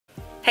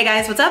Hey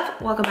guys, what's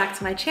up? Welcome back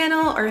to my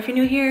channel, or if you're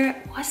new here,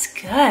 what's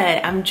good?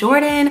 I'm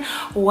Jordan.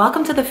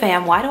 Welcome to the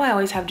fam. Why do I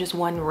always have just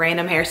one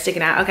random hair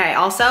sticking out? Okay,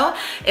 also,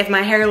 if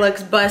my hair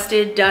looks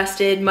busted,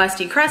 dusted,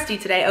 musty, crusty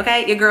today,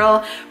 okay, your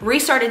girl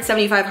restarted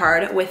 75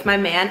 hard with my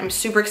man. I'm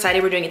super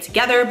excited we're doing it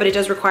together, but it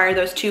does require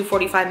those 2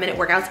 45-minute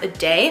workouts a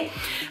day.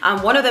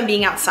 One of them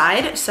being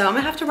outside, so I'm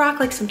gonna have to rock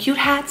like some cute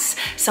hats,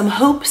 some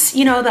hoops,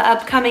 you know, the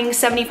upcoming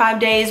 75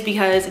 days,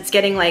 because it's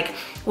getting like,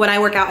 when I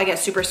work out, I get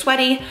super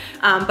sweaty,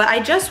 but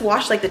I just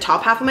washed like the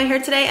top half of my hair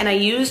today and I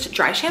used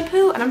dry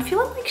shampoo and I'm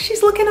feeling like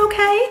she's looking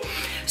okay.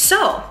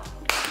 So,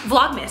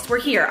 Vlogmas,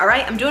 we're here, all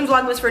right? I'm doing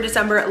Vlogmas for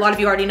December, a lot of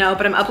you already know,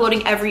 but I'm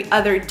uploading every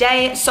other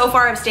day. So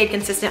far, I've stayed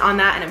consistent on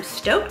that and I'm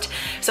stoked.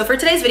 So for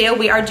today's video,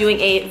 we are doing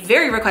a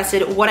very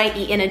requested what I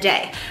eat in a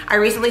day. I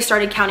recently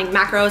started counting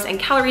macros and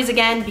calories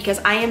again because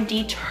I am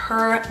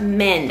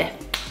determined,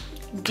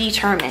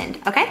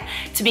 okay,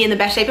 to be in the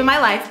best shape of my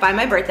life by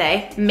my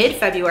birthday,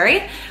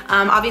 mid-February.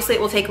 Obviously it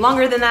will take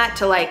longer than that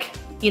to like,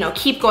 you know,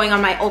 keep going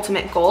on my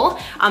ultimate goal.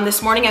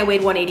 This morning I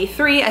weighed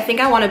 183. I think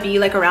I wanna be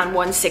like around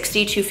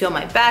 160 to feel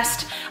my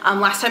best.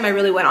 Last time I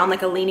really went on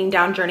like a leaning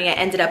down journey, I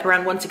ended up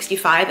around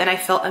 165 and I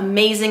felt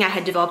amazing. I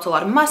had developed a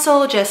lot of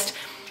muscle, just,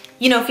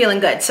 you know, feeling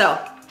good. So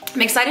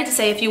I'm excited to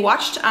say, if you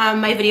watched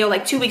my video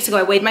like 2 weeks ago,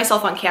 I weighed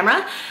myself on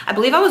camera. I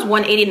believe I was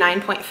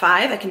 189.5.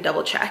 I can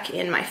double check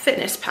in my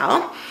fitness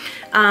pal.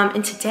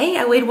 And today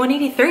I weighed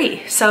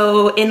 183.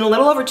 So in a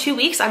little over 2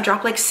 weeks, I've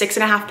dropped like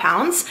 6.5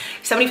 pounds.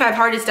 75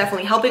 hard is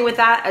definitely helping with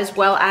that, as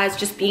well as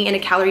just being in a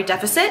calorie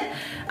deficit.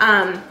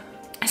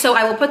 So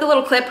I will put the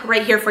little clip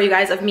right here for you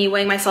guys of me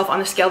weighing myself on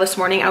the scale this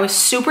morning. I was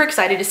super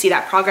excited to see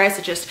that progress.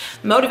 It just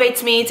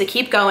motivates me to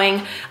keep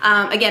going.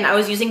 Again, I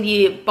was using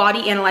the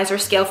body analyzer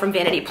scale from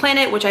Vanity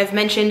Planet, which I've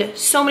mentioned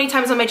so many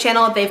times on my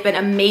channel. They've been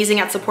amazing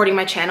at supporting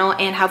my channel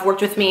and have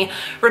worked with me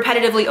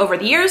repetitively over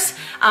the years.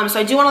 So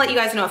I do want to let you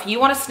guys know, if you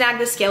want to snag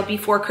this scale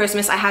before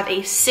Christmas, I have a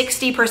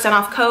 60%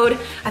 off code.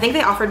 I think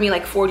they offered me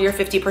like 40 or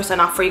 50%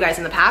 off for you guys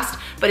in the past,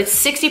 but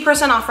it's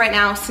 60% off right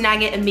now.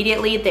 Snag it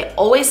immediately. They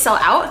always sell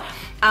out.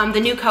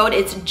 The new code,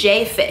 it's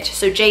JFIT,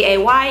 so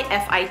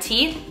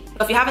J-A-Y-F-I-T.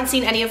 If you haven't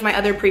seen any of my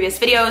other previous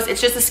videos,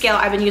 it's just a scale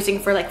I've been using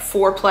for like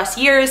 4+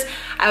 years.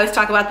 I always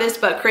talk about this,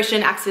 but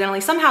Christian accidentally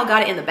somehow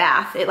got it in the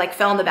bath. It like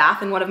fell in the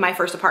bath in one of my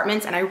first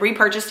apartments and I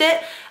repurchased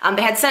it.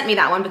 They had sent me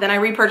that one, but then I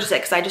repurchased it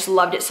because I just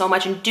loved it so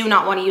much and do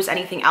not want to use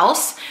anything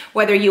else.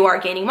 Whether you are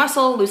gaining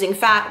muscle, losing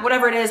fat,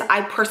 whatever it is,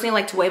 I personally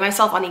like to weigh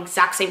myself on the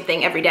exact same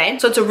thing every day.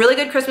 So it's a really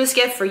good Christmas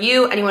gift for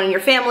you, anyone in your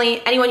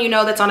family, anyone you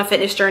know that's on a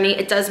fitness journey.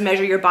 It does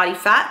measure your body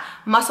fat,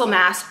 muscle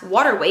mass,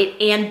 water weight,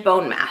 and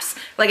bone mass.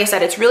 Like I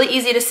said, it's really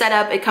easy to set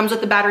up. It comes with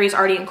the batteries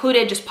already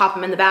included. Just pop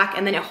them in the back,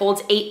 and then it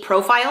holds 8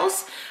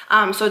 profiles.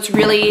 So it's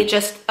really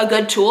just a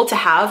good tool to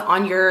have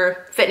on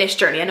your fitness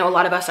journey. I know a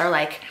lot of us are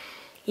like,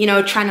 you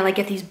know, trying to like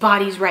get these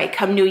bodies right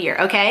come New Year,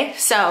 okay?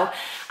 So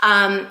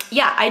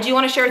yeah, I do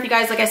want to share with you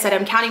guys, like I said,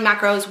 I'm counting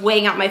macros,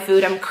 weighing out my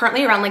food. I'm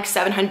currently around like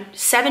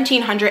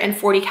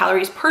 1,740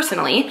 calories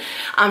personally.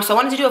 So I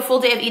wanted to do a full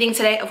day of eating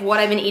today of what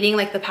I've been eating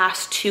like the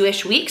past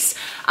 2-ish weeks.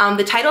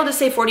 The title to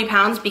say 40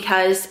 pounds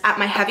because at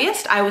my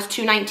heaviest, I was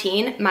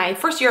 219, my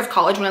first year of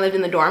college when I lived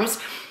in the dorms.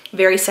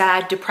 Very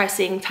sad,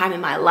 depressing time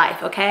in my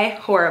life, okay?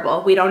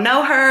 Horrible. We don't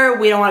know her.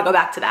 We don't want to go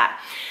back to that.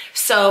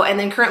 So, and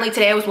then currently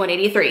today I was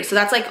 183. So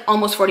that's like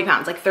almost 40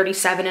 pounds, like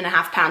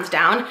 37.5 pounds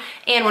down.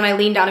 And when I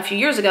leaned down a few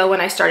years ago, when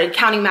I started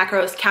counting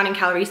macros, counting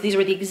calories, these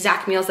were the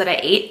exact meals that I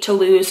ate to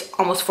lose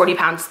almost 40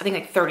 pounds, I think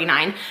like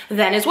 39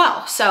 then as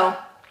well. So,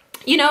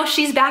 you know,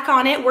 she's back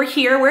on it. We're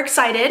here, we're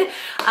excited.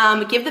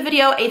 Give the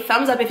video a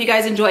thumbs up if you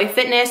guys enjoy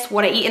fitness,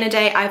 what I eat in a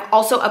day. I've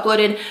also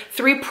uploaded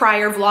 3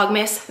 prior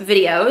Vlogmas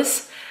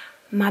videos.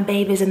 My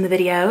babe is in the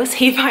videos.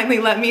 He finally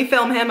let me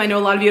film him. I know a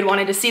lot of you had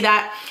wanted to see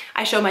that.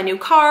 I showed my new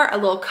car, a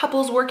little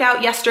couples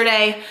workout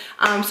yesterday.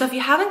 So if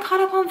you haven't caught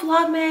up on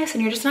Vlogmas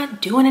and you're just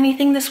not doing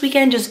anything this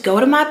weekend, just go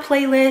to my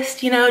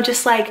playlist, you know,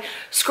 just like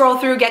scroll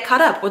through, get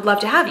caught up. Would love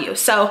to have you.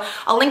 So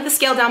I'll link the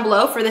scale down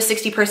below for the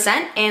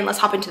 60% and let's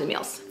hop into the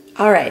meals.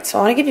 All right, so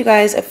I want to give you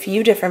guys a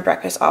few different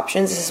breakfast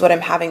options. This is what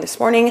I'm having this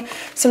morning.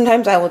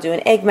 Sometimes I will do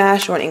an egg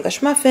mash or an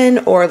English muffin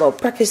or a little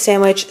breakfast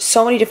sandwich,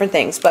 so many different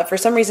things. But for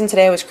some reason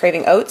today I was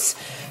craving oats.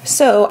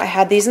 So I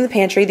had these in the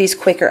pantry, these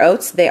Quaker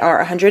oats. They are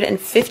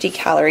 150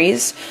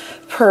 calories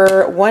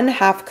per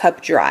 1/2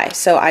 cup dry.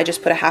 So I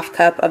just put a 1/2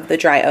 cup of the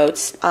dry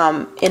oats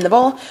in the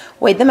bowl,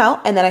 weighed them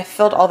out, and then I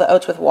filled all the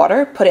oats with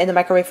water, put it in the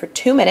microwave for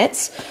 2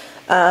 minutes.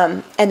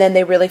 And then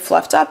they really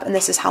fluffed up, and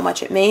this is how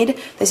much it made.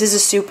 This is a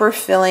super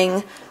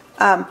filling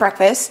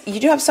breakfast. You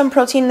do have some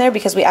protein in there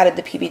because we added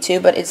the PB2,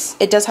 but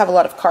it does have a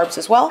lot of carbs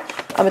as well.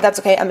 But that's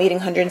okay. I'm eating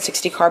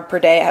 160 carb per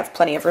day. I have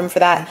plenty of room for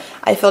that.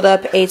 I filled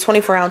up a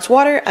 24-ounce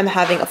water. I'm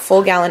having a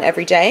full gallon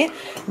every day.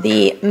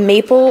 The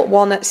maple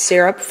walnut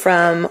syrup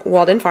from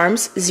Walden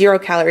Farms, 0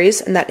 calories,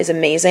 and that is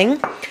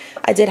amazing.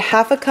 I did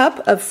half a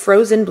cup of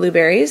frozen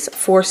blueberries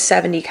for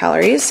 70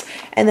 calories.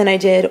 And then I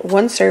did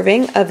 1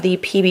 serving of the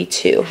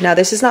PB2. Now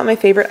this is not my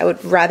favorite. I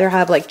would rather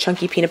have like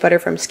chunky peanut butter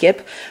from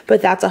Skip,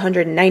 but that's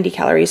 190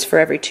 calories for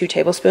every 2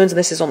 tablespoons. And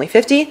this is only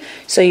 50.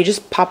 So you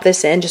just pop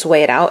this in, just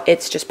weigh it out.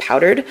 It's just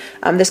powdered.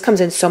 This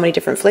comes in so many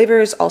different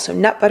flavors. Also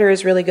nut butter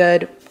is really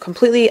good.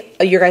 Completely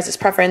your guys'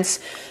 preference.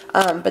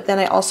 But then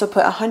I also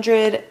put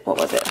 100, what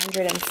was it?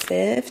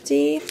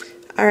 150.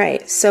 All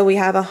right, so we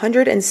have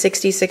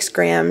 166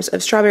 grams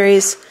of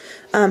strawberries,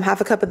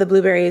 half a cup of the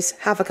blueberries,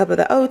 half a cup of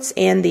the oats,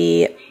 and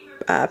the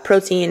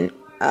protein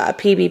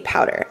PB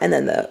powder. And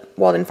then the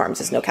Walden Farms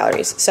is no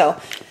calories. So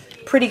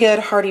pretty good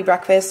hearty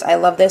breakfast. I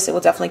love this. It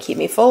will definitely keep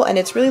me full, and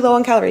it's really low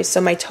on calories.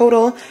 So my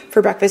total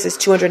for breakfast is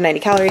 290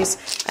 calories.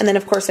 And then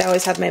of course I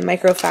always have my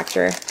Micro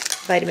Factor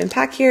vitamin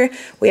pack here.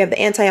 We have the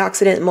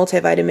antioxidant,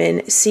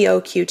 multivitamin,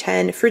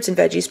 CoQ10, fruits and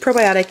veggies,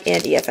 probiotic,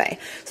 and EFA.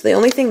 So the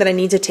only thing that I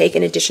need to take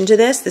in addition to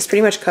this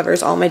pretty much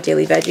covers all my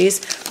daily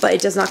veggies, but it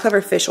does not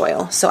cover fish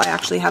oil. So I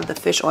actually have the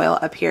fish oil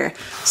up here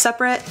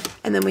separate.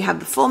 And then we have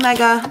the full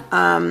mega,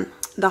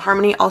 the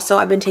Harmony. Also,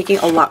 I've been taking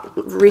a lot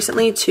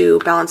recently to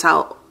balance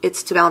out,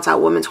 it's to balance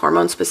out women's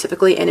hormones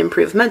specifically and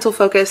improve mental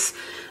focus.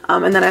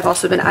 And then I've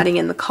also been adding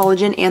in the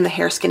collagen and the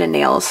hair, skin, and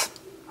nails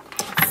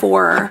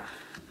for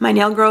my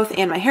nail growth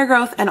and my hair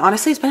growth, and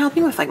honestly it's been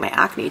helping with like my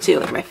acne too.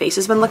 Like my face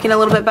has been looking a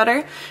little bit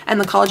better,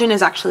 and the collagen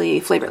is actually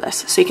flavorless,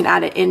 so you can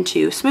add it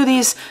into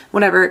smoothies,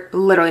 whatever.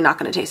 Literally not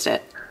going to taste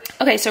it.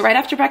 Okay, so right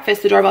after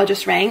breakfast the doorbell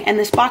just rang and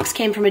this box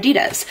came from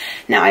Adidas.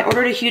 Now I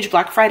ordered a huge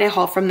Black Friday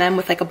haul from them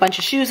with like a bunch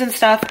of shoes and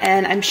stuff,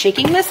 and I'm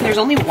shaking this and there's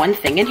only one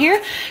thing in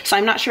here, so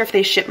I'm not sure if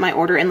they ship my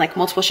order in like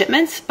multiple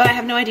shipments, but I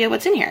have no idea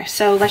what's in here,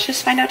 so let's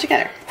just find out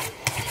together.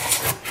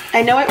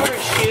 I know I ordered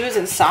shoes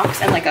and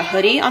socks and like a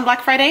hoodie on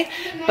Black Friday,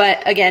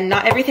 but again,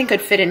 not everything could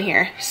fit in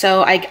here.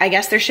 So I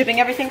guess they're shipping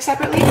everything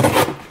separately.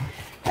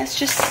 Let's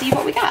just see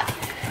what we got.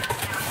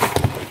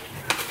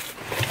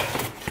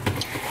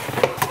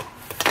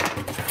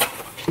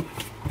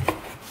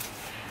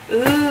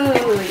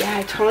 Ooh, yeah,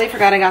 I totally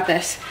forgot I got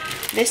this.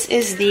 This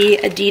is the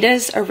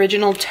Adidas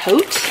Original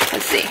Tote.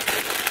 Let's see.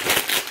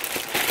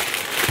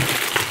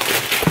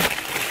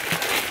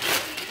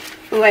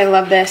 Ooh, I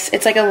love this.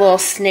 It's like a little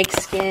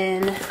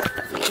snakeskin.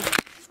 Let me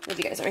move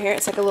you guys over here.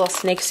 It's like a little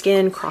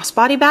snakeskin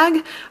crossbody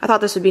bag. I thought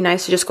this would be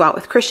nice to just go out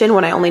with Christian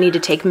when I only need to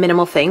take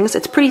minimal things.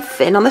 It's pretty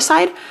thin on the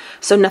side,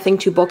 so nothing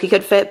too bulky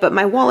could fit, but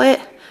my wallet,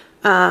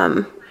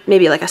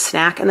 maybe like a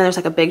snack, and then there's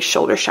like a big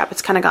shoulder strap.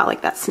 It's kind of got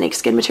like that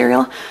snakeskin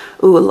material.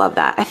 Ooh, I love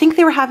that. I think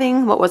they were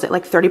having, what was it,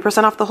 like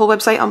 30% off the whole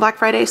website on Black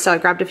Friday, so I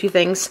grabbed a few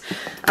things.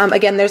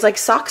 Again, there's like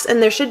socks,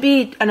 and there should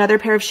be another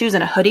pair of shoes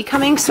and a hoodie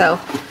coming, so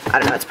I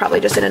don't know, it's probably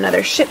just in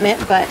another shipment,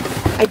 but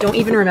I don't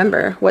even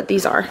remember what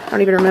these are. I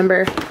don't even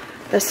remember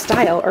the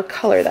style or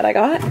color that I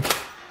got.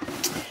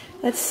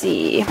 Let's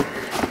see.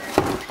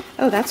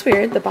 Oh, that's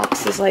weird. The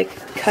box is like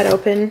cut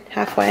open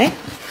halfway.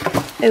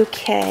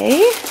 Okay.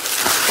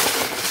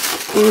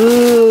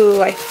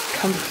 Ooh, I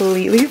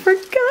completely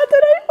forgot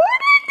that I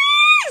ordered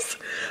these.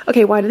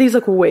 Okay, why do these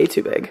look way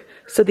too big?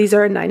 So these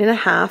are a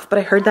 9.5, but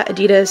I heard that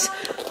Adidas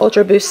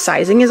Ultra Boost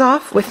sizing is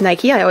off with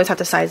Nike. I always have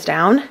to size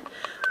down.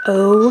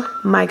 Oh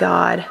my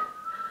God.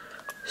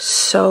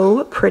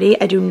 So pretty.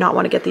 I do not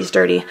want to get these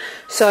dirty.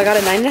 So I got a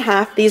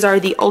 9.5. These are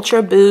the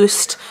Ultra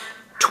Boost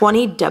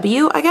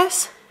 20W, I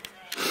guess.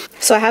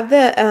 So I have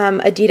the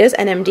Adidas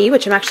NMD,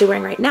 which I'm actually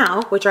wearing right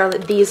now, which are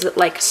these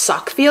like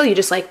sock feel. You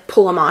just like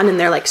pull them on and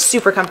they're like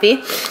super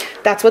comfy.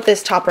 That's what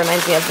this top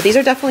reminds me of, but these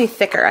are definitely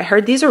thicker. I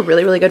heard these are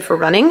really, really good for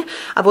running.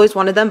 I've always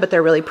wanted them, but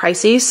they're really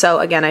pricey. So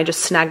again, I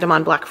just snagged them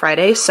on Black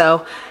Friday.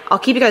 So I'll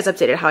keep you guys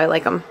updated how I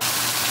like them.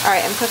 All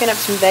right, I'm cooking up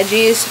some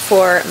veggies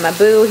for my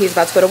boo. He's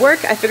about to go to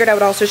work. I figured I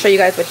would also show you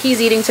guys what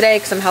he's eating today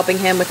because I'm helping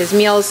him with his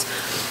meals.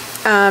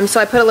 So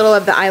I put a little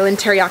of the Island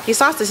teriyaki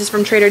sauce. This is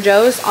from Trader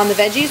Joe's on the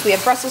veggies. We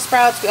have Brussels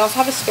sprouts. We also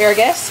have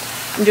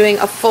asparagus. I'm doing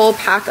a full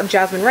pack of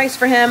jasmine rice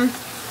for him,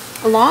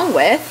 along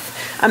with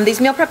these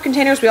meal prep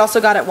containers we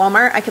also got at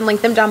Walmart. I can link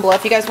them down below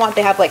if you guys want.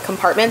 They have like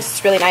compartments.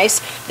 It's really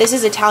nice. This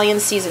is Italian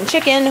seasoned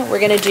chicken. We're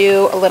gonna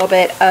do a little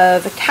bit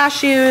of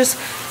cashews,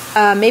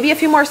 maybe a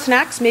few more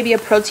snacks, maybe a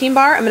protein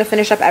bar. I'm gonna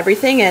finish up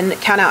everything and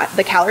count out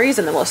the calories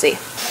and then we'll see.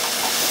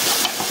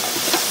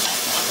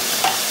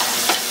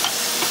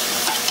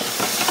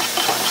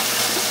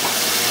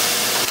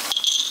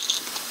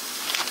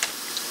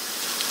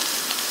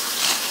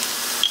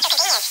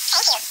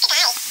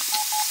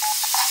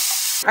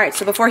 All right,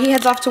 so before he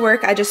heads off to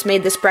work, I just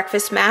made this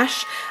breakfast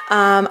mash.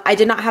 I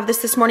did not have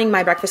this morning.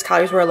 My breakfast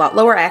calories were a lot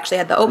lower. I actually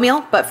had the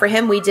oatmeal, but for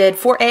him, we did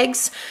 4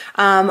 eggs,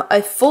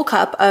 a full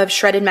cup of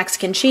shredded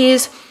Mexican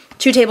cheese,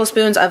 2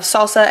 tablespoons of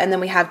salsa, and then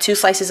we have 2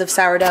 slices of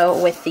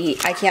sourdough with the,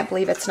 I can't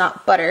believe it's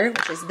not butter,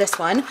 which is this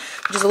one,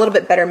 which is a little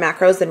bit better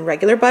macros than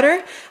regular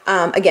butter.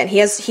 Again,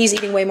 he's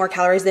eating way more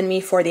calories than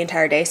me for the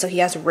entire day, so he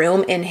has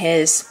room in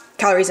his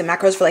calories and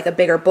macros for like a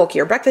bigger,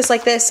 bulkier breakfast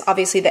like this.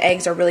 Obviously the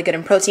eggs are really good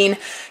in protein.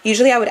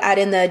 Usually I would add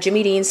in the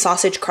Jimmy Dean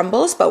sausage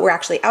crumbles, but we're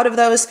actually out of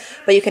those.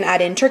 But you can add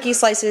in turkey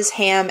slices,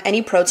 ham,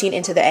 any protein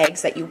into the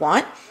eggs that you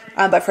want.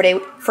 But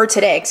for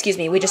today, excuse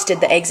me, we just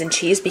did the eggs and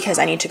cheese because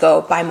I need to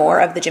go buy more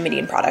of the Jimmy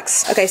Dean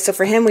products. Okay, so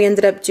for him, we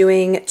ended up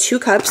doing 2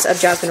 cups of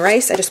jasmine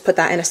rice. I just put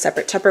that in a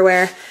separate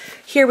Tupperware.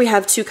 Here we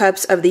have 2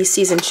 cups of the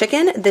seasoned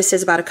chicken. This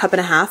is about 1.5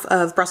 cups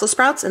of Brussels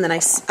sprouts, and then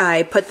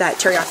I put that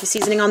teriyaki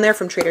seasoning on there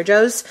from Trader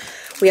Joe's.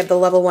 We have the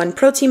level 1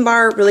 protein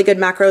bar, really good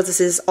macros.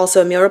 This is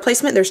also a meal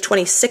replacement. There's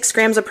 26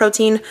 grams of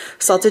protein.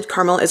 Salted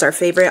caramel is our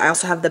favorite. I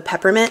also have the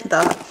peppermint,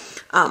 the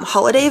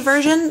holiday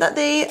version that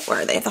the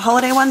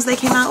holiday ones they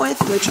came out with,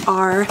 which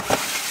are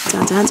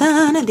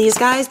these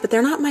guys, but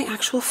they're not my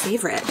actual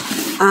favorite.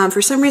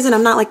 For some reason,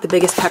 I'm not like the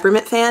biggest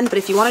peppermint fan, but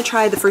if you want to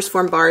try the first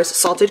Phorm bars,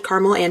 salted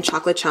caramel and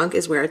chocolate chunk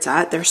is where it's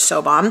at. They're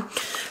so bomb.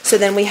 So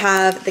then we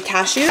have the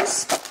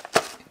cashews.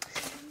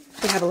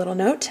 We have a little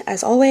note,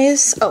 as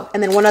always. Oh,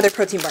 and then one other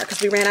protein bar,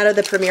 because we ran out of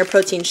the Premier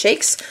protein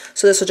shakes.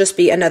 So this will just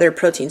be another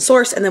protein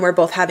source. And then we're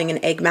both having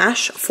an egg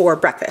mash for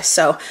breakfast.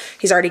 So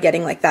he's already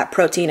getting like that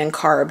protein and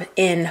carb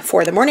in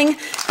for the morning.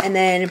 And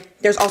then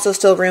there's also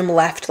still room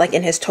left, like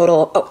in his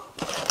total, oh,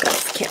 God,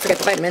 can't forget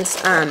the vitamins,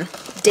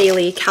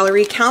 daily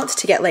calorie count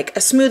to get like a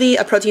smoothie,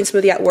 a protein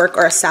smoothie at work,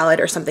 or a salad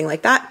or something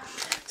like that.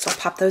 So I'll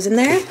pop those in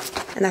there,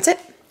 and that's it.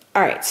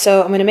 All right,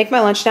 so I'm gonna make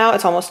my lunch now.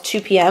 It's almost 2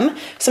 p.m.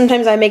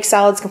 Sometimes I make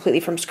salads completely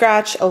from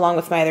scratch along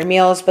with my other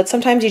meals, but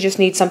sometimes you just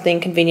need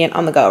something convenient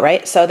on the go,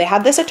 right? So they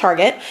have this at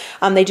Target.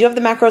 They do have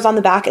the macros on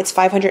the back. It's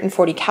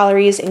 540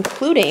 calories,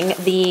 including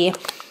the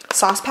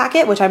sauce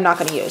packet, which I'm not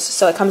going to use.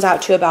 So it comes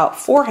out to about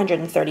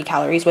 430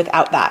 calories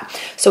without that.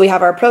 So we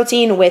have our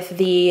protein with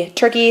the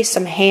turkey,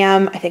 some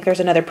ham. I think there's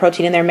another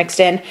protein in there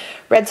mixed in.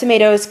 Red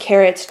tomatoes,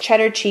 carrots,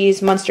 cheddar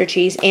cheese, Munster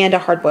cheese, and a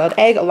hard-boiled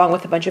egg, along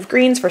with a bunch of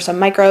greens for some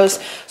micros.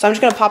 So I'm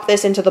just going to pop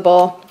this into the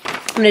bowl.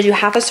 I'm going to do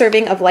half a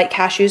serving of light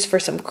cashews for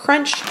some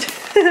crunch.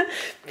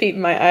 Peep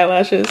my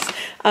eyelashes.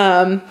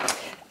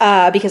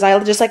 Because I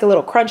just like a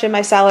little crunch in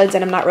my salads,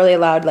 and I'm not really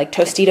allowed like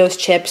Tostitos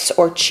chips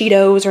or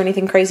Cheetos or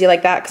anything crazy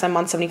like that because I'm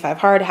on 75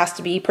 hard. It has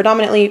to be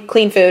predominantly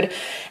clean food.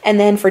 And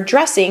then for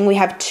dressing, we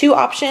have 2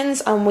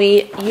 options.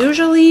 We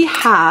usually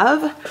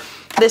have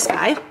this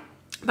guy,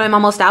 but I'm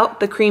almost out.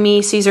 The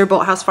creamy Caesar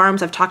Bolthouse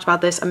Farms. I've talked about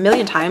this a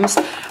million times.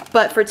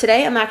 But for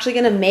today, I'm actually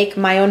going to make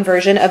my own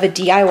version of a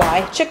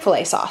DIY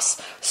Chick-fil-A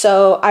sauce.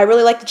 So I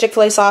really like the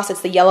Chick-fil-A sauce. It's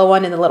the yellow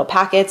one in the little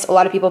packets. A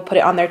lot of people put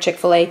it on their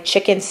Chick-fil-A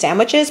chicken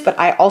sandwiches, but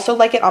I also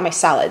like it on my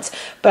salads,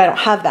 but I don't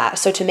have that.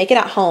 So to make it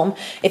at home,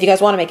 if you guys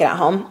want to make it at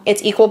home,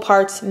 it's equal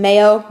parts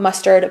mayo,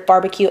 mustard,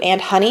 barbecue,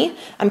 and honey.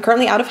 I'm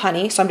currently out of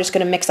honey, so I'm just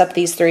going to mix up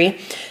these 3.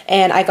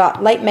 And I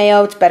got light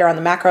mayo. It's better on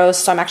the macros.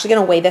 So I'm actually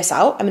going to weigh this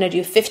out. I'm going to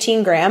do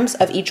 15 grams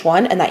of each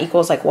one, and that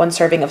equals like 1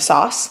 serving of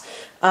sauce.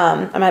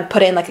 I'm gonna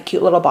put it in like a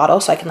cute little bottle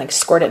so I can like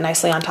squirt it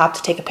nicely on top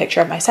to take a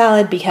picture of my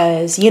salad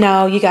because, you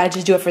know, you gotta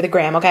just do it for the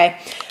gram, okay?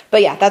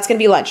 But yeah, that's gonna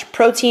be lunch.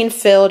 Protein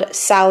filled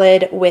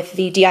salad with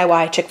the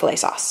DIY Chick-fil-A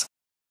sauce.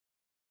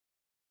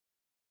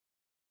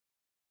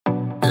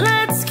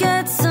 Let's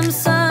get some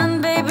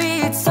sun,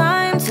 baby, it's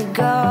time to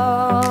go.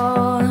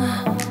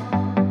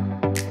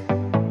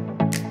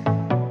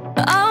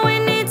 All we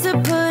need to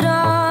put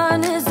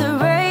on is the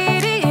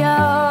radio.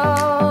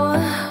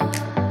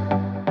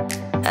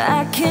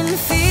 I can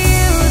feel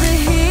the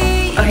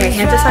heat. Okay, I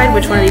can't decide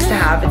which one of these to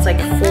have. It's like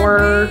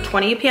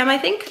 4:20 p.m. I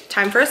think.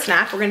 Time for a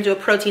snack. We're gonna do a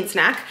protein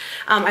snack.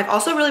 I've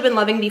also really been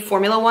loving the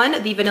Formula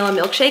One. The vanilla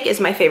milkshake is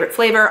my favorite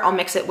flavor. I'll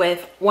mix it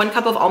with 1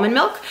 cup of almond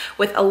milk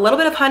with a little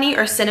bit of honey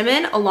or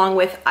cinnamon along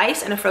with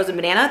ice and a frozen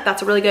banana.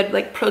 That's a really good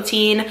like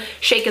protein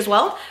shake as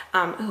well.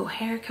 Oh,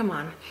 hair, come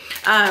on.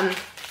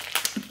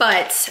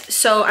 But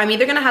so I'm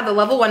either gonna have the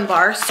level 1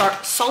 bar,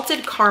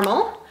 salted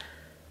caramel.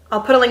 I'll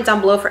put a link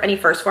down below for any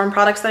First Phorm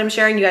products that I'm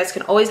sharing. You guys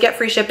can always get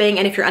free shipping,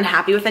 and if you're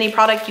unhappy with any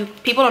product,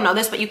 people don't know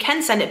this, but you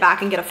can send it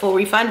back and get a full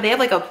refund. They have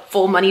like a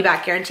full money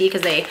back guarantee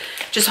because they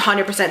just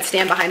 100%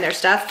 stand behind their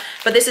stuff.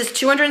 But this is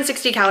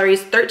 260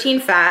 calories, 13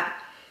 fat.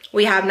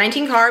 We have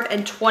 19 carb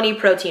and 20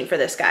 protein for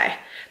this guy.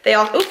 They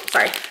also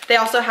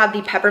have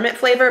the peppermint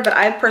flavor, but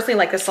I personally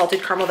like the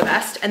salted caramel the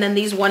best. And then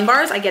these 1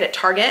 bars I get at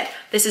Target.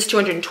 This is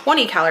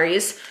 220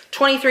 calories,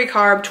 23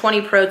 carb,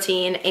 20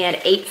 protein,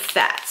 and 8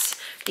 fats.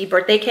 The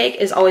birthday cake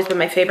has always been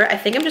my favorite. I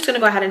think I'm just gonna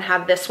go ahead and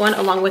have this one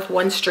along with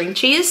 1 string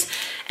cheese.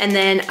 And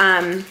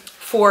then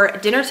for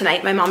dinner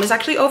tonight, my mom is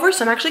actually over,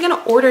 so I'm actually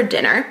gonna order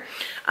dinner.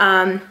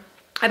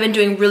 I've been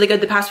doing really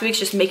good the past few weeks,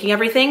 just making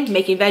everything,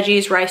 making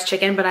veggies, rice,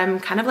 chicken, but I'm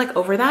kind of like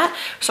over that.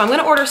 So I'm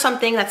gonna order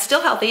something that's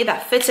still healthy,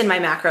 that fits in my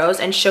macros,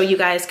 and show you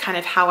guys kind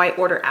of how I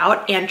order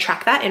out and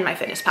track that in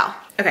MyFitnessPal.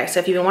 Okay,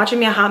 so if you've been watching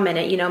me a hot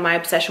minute, you know my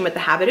obsession with the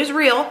habit is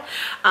real.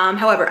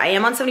 However, I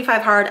am on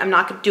 75 hard. I'm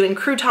not doing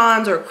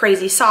croutons or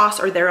crazy sauce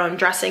or their own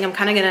dressing. I'm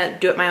kind of gonna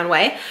do it my own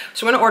way.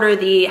 So I'm gonna order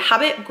the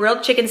Habit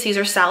grilled chicken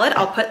Caesar salad.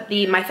 I'll put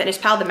the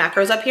MyFitnessPal, the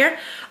macros up here.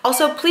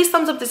 Also, please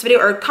thumbs up this video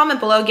or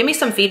comment below. Give me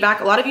some feedback.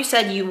 A lot of you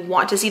said you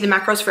want to see the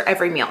macros for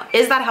every meal.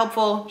 Is that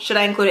helpful? Should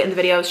I include it in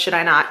the videos? Should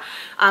I not?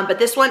 But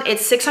this one,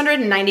 it's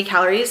 690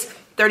 calories,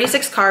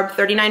 36 carb,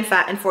 39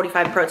 fat, and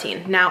 45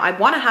 protein. Now I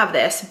wanna have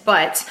this,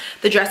 but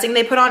the dressing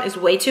they put on is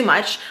way too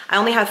much. I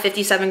only have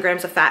 57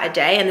 grams of fat a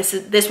day, and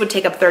this would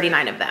take up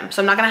 39 of them. So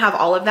I'm not gonna have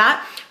all of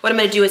that. What I'm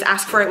gonna do is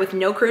ask for it with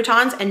no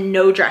croutons and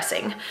no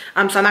dressing.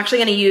 So I'm actually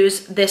gonna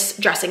use this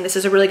dressing. This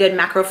is a really good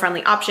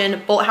macro-friendly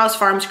option. Bolthouse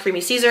Farms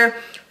Creamy Caesar,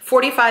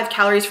 45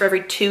 calories for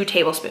every 2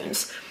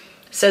 tablespoons.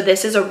 So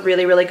this is a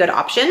really, really good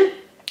option.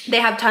 They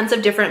have tons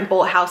of different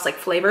Bolthouse like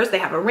flavors. They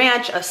have a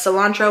ranch, a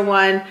cilantro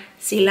one,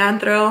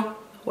 cilantro.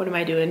 What am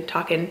I doing?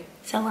 Talking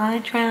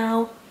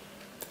cilantro.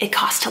 It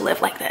costs to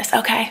live like this,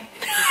 okay?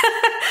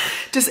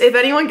 Just if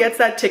anyone gets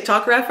that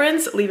TikTok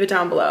reference, leave it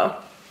down below.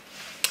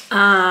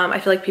 I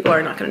feel like people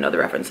are not gonna know the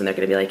reference and they're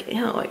gonna be like,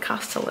 ew, it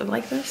costs to live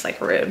like this, like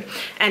rude.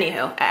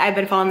 Anywho, I've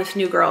been following this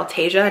new girl,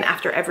 Tasia, and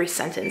after every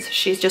sentence,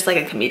 she's just like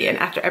a comedian.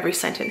 After every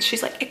sentence,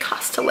 she's like, it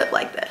costs to live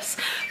like this.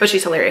 But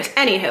she's hilarious.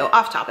 Anywho,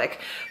 off topic.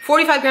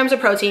 45 grams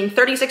of protein,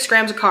 36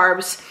 grams of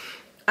carbs.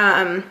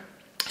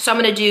 So I'm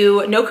gonna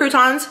do no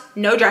croutons,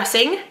 no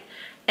dressing,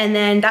 and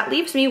then that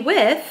leaves me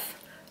with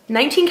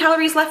 19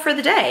 calories left for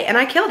the day, and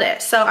I killed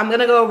it. So I'm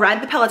gonna go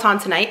ride the Peloton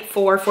tonight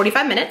for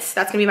 45 minutes.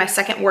 That's gonna be my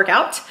second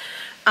workout.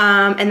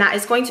 And that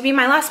is going to be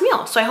my last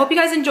meal. So I hope you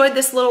guys enjoyed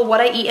this little what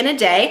I eat in a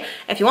day.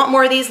 If you want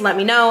more of these, let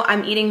me know.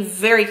 I'm eating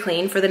very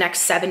clean for the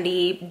next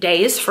 70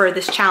 days for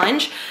this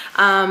challenge.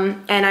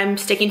 And I'm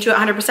sticking to it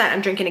 100%.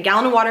 I'm drinking a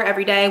gallon of water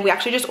every day. We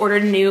actually just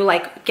ordered new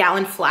like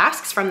gallon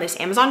flasks from this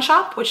Amazon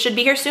shop, which should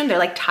be here soon. They're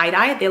like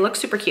tie-dye. They look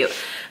super cute.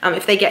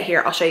 If they get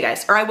here, I'll show you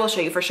guys, or I will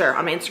show you for sure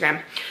on my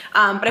Instagram.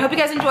 But I hope you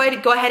guys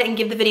enjoyed. Go ahead and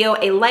give the video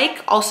a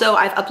like. Also,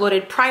 I've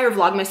uploaded prior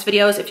Vlogmas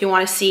videos if you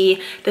want to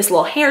see this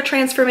little hair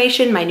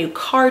transformation, my new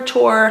car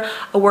tour,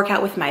 a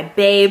workout with my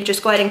babe.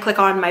 Just go ahead and click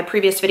on my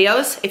previous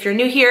videos. If you're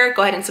new here,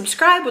 go ahead and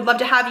subscribe. Would love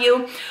to have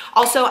you.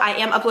 Also, I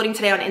am uploading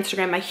today on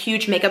Instagram my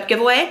huge makeup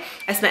giveaway.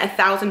 I spent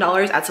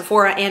 $1,000 at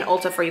Sephora and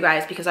Ulta for you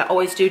guys because I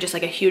always do just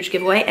like a huge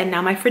giveaway, and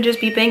now my fridge is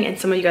beeping and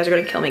some of you guys are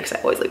gonna kill me because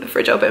I always leave the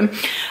fridge open.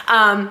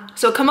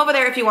 So come over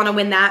there if you want to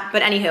win that.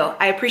 But anywho,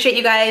 I appreciate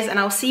you guys and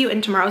I'll see you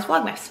in tomorrow's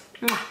Vlogmas.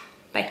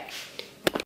 Bye.